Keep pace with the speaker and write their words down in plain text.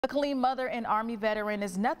A Killeen mother and Army veteran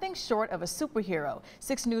is nothing short of a superhero.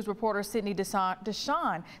 6 News reporter Sydney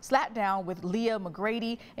Deshawn sat down with Leah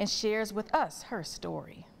McGrady and shares with us her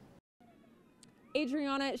story.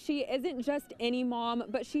 Adriana, she isn't just any mom,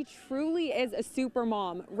 but she truly is a super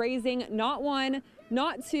mom, raising not 1,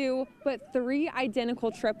 not 2, but 3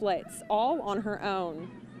 identical triplets, all on her own.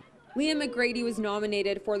 Leah McGrady was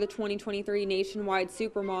nominated for the 2023 Nationwide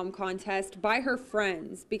Supermom contest by her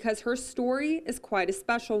friends because her story is quite a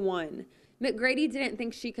special one. McGrady didn't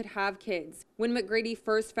think she could have kids. When McGrady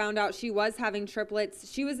first found out she was having triplets,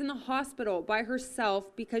 she was in the hospital by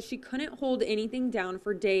herself because she couldn't hold anything down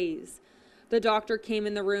for days. The doctor came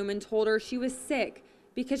in the room and told her she was sick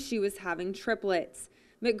because she was having triplets.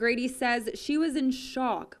 McGrady says she was in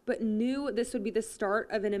shock, but knew this would be the start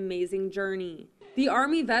of an amazing journey. The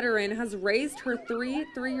Army veteran has raised her 3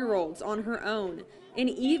 3-year-olds on her own and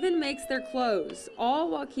even makes their clothes,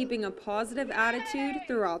 all while keeping a positive attitude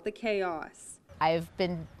throughout the chaos. I've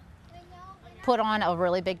been put on a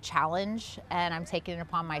really big challenge, and I'm taking it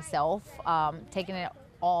upon myself, taking it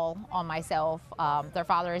all on myself. Their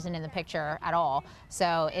father isn't in the picture at all,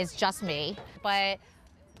 so it's just me. But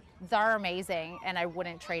they're amazing, and I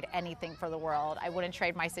wouldn't trade anything for the world. I wouldn't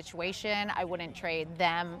trade my situation. I wouldn't trade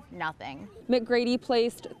them, nothing. McGrady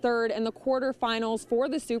placed 3rd in the quarterfinals for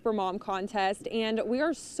the Supermom contest, and we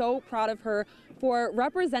are so proud of her for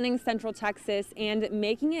representing Central Texas and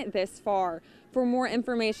making it this far. For more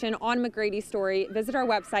information on McGrady's story, visit our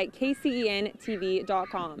website,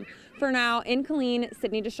 kcentv.com. For now, in Killeen,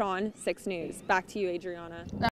 Sydney Deshawn, 6 News. Back to you, Adriana.